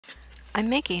I'm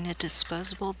making a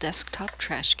disposable desktop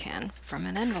trash can from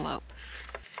an envelope.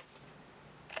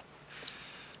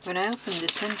 When I opened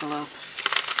this envelope,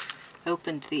 I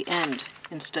opened the end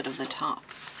instead of the top.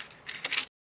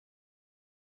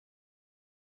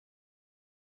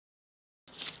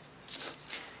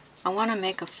 I want to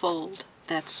make a fold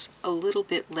that's a little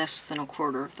bit less than a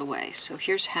quarter of the way. So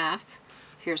here's half,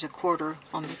 here's a quarter,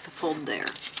 I'll make the fold there.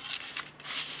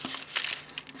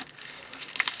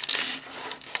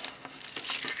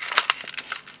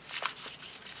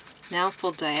 Now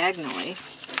fold diagonally,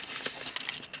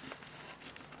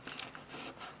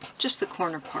 just the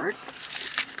corner part.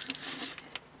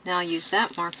 Now use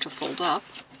that mark to fold up.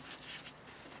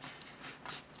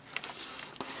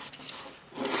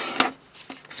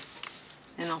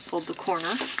 And I'll fold the corner.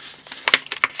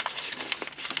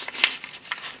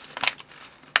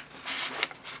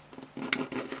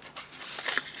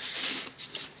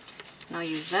 And I'll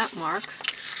use that mark.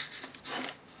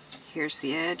 Here's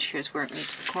the edge, here's where it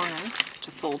meets the corner,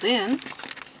 to fold in.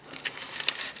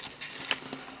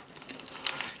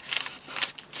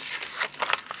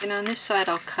 And on this side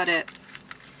I'll cut it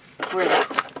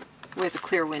where the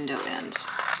clear window ends.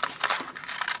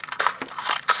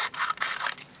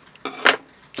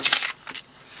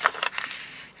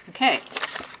 Okay.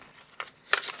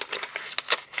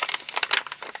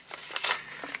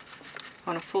 I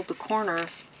want to fold the corner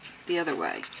the other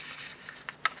way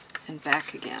and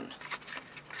back again.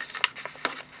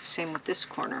 Same with this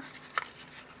corner.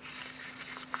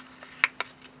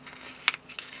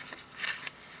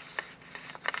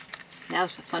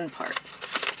 Now's the fun part.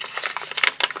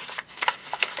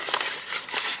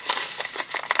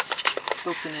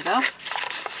 Open it up.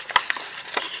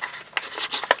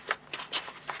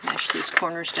 Mash these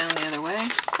corners down the other way.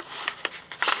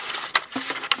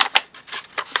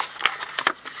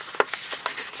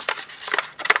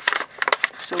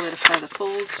 Solidify the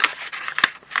folds.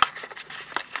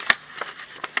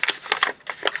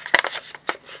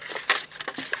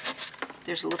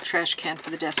 There's a little trash can for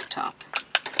the desktop.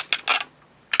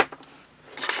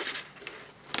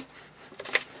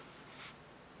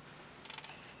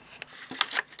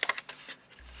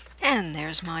 And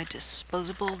there's my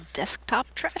disposable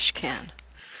desktop trash can.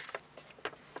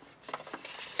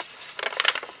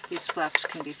 These flaps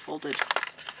can be folded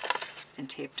and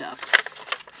taped up.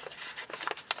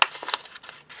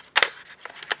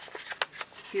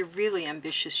 If you're really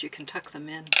ambitious, you can tuck them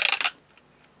in.